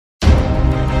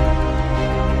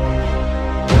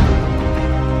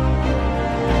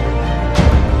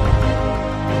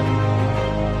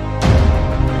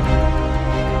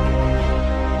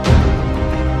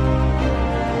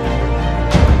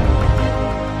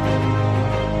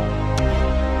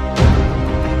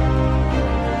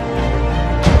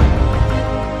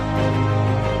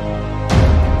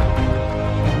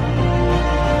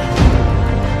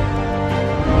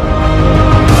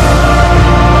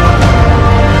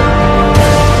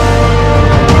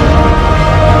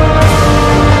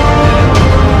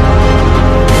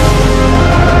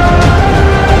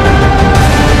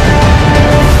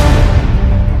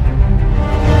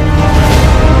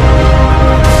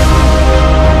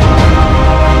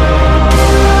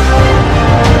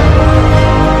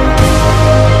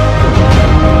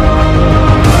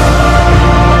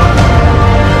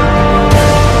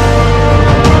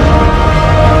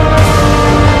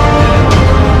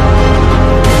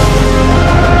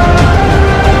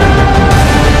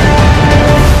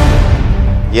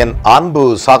என் அன்பு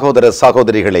சகோதர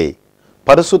சகோதரிகளே,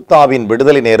 பரிசுத்தாவின்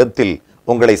விடுதலை நேரத்தில்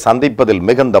உங்களை சந்திப்பதில்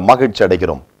மிகுந்த மகிழ்ச்சி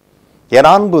அடைகிறோம். என்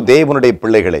அன்பு தேவனுடைய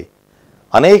பிள்ளைகளே,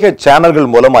 அநேக சேனல்கள்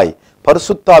மூலமாய்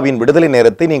பரிசுத்தாவின் விடுதலை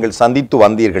நேரத்தை நீங்கள் சந்தித்து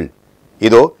வந்தீர்கள்.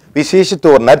 இதோ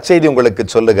விசேஷித்த ஒரு நற்செய்தி உங்களுக்கு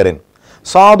சொல்லுகிறேன்.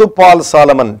 சாது பால்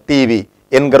சாலமன் டிவி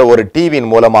என்கிற ஒரு டிவியின்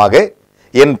மூலமாக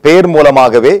என் பெயர்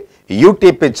மூலமாகவே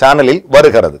யூடியூப் சேனலில்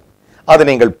வருகிறது. அதை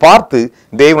நீங்கள் பார்த்து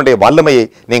தேவனுடைய வல்லமையை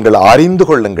நீங்கள் அறிந்து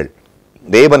கொள்ளுங்கள்.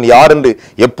 தேவன் யார் என்று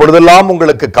எப்பொழுதெல்லாம்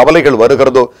உங்களுக்கு கவலைகள்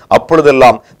வருகிறதோ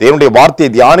அப்பொழுதெல்லாம் தேவனுடைய வார்த்தையை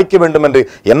தியானிக்க வேண்டும் என்று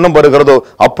எண்ணம் வருகிறதோ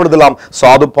அப்பொழுதெல்லாம்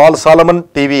சாது பால் சாலமன்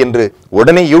டிவி என்று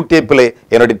உடனே யூடியூப்பிலே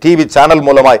என்னுடைய டிவி சேனல்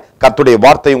மூலமாய் கர்த்தருடைய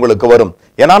வார்த்தை உங்களுக்கு வரும்.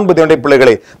 என் அன்பு தேவனுடைய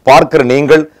பிள்ளைகளை பார்க்கிற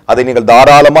நீங்கள் அதை நீங்கள்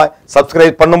தாராளமாய்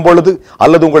சப்ஸ்கிரைப் பண்ணும் பொழுது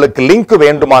அல்லது உங்களுக்கு லிங்க்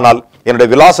வேண்டுமானால் என்னுடைய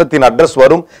விலாசத்தின் அட்ரஸ்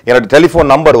வரும், என்னுடைய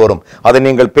டெலிபோன் நம்பர் வரும். அதை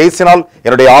நீங்கள் பேசினால்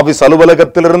என்னுடைய ஆபீஸ்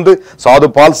அலுவலகத்திலிருந்து சாது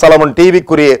பால் சாலமன்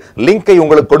டிவிக்குரிய லிங்கை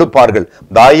உங்களுக்கு கொடுப்பார்கள்.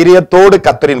 தைரியத்தோடு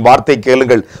கர்த்தரின் வார்த்தை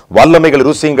கேளுங்கள், வல்லமைகள்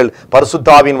ருசியுங்கள்.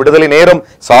 பரிசுத்தாவின் விடுதலை நேரம்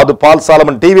சாது பால்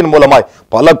சாலமன் டிவியின் மூலமாய்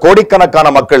பல கோடிக்கணக்கான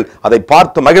மக்கள் அதை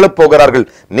பார்த்து மகிழப் போகிறார்கள்.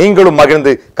 நீங்களும்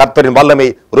மகிழ்ந்து கர்த்தரின் வல்லமை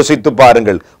ருசித்து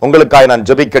பாருங்கள். உங்களுக்காக நான்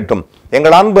ஜெபிக்கட்டும்.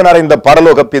 எங்கள் அன்பு நிறைந்த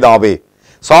பரலோக பிதாவே,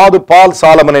 சாது பால்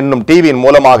சாலமன் என்னும் டிவியின்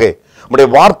மூலமாக உம்முடைய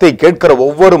வார்த்தை கேட்கிற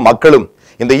ஒவ்வொரு மக்களும்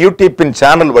இந்த யூடியூப்பின்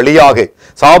சேனல் வழியாக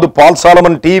சாது பால்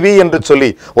சாலமன் டிவி என்று சொல்லி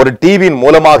ஒரு டிவியின்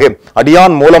மூலமாக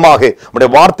அடியான் மூலமாக உம்முடைய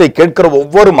வார்த்தை கேட்கிற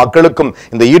ஒவ்வொரு மக்களுக்கும்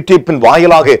இந்த யூடியூப்பின்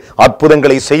வாயிலாக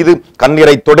அற்புதங்களை செய்து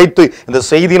கண்ணீரை துடைத்து இந்த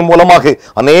செய்தியின் மூலமாக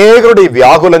அநேகருடைய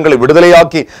வியாகுலங்களை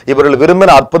விடுதலையாக்கி இவர்கள்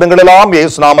விரும்பின அற்புதங்கள் எல்லாம்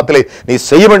இயேசு நாமத்திலே நீ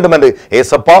செய்ய வேண்டும் என்று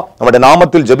ஏசப்பா நம்முடைய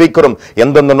நாமத்தில் ஜெபிக்கிறோம்.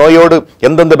 எந்தெந்த நோயோடு,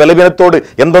 எந்தெந்த பலவீனத்தோடு,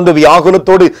 எந்தெந்த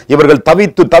வியாகுலத்தோடு இவர்கள்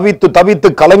தவித்து தவித்து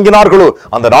தவித்து கலங்கினார்களோ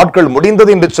அந்த நாட்கள்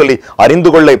முடிந்தது என்று சொல்லி அறிந்து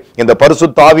கொள்ள இந்த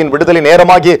பரிசுத்தாவின் விடுதலை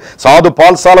நேரமாகிய சாது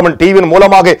பால் சாலமன் டிவியின்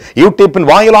மூலமாக யூடியூப்பின்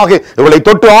வாயிலாக இவளை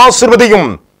தொட்டு ஆசீர்வதியும்.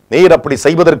 நீர் அப்படி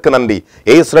செய்வதற்கு நன்றி.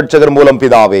 இயேசு ரட்சகர் மூலம்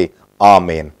பிதாவே,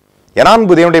 ஆமேன். என்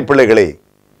அன்பு தேவனுடைய பிள்ளைகளே,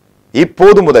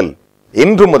 இப்போது முதல்,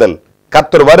 இன்று முதல்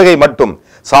கர்த்தர் வருகை மட்டும்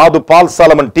சாது பால்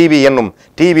சாலமன் டிவி என்னும்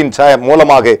டிவியின்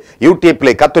மூலமாக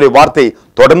யூடியூப்பிலே கர்த்தருடைய வார்த்தை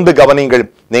தொடர்ந்து கவனிங்கள்.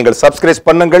 நீங்கள் சப்ஸ்கிரைப்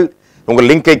பண்ணுங்கள், உங்கள்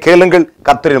லிங்கை கேளுங்கள்.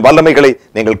 கர்த்தரின் வல்லமைகளை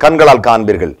நீங்கள் கண்களால்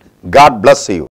காண்பீர்கள். God bless you.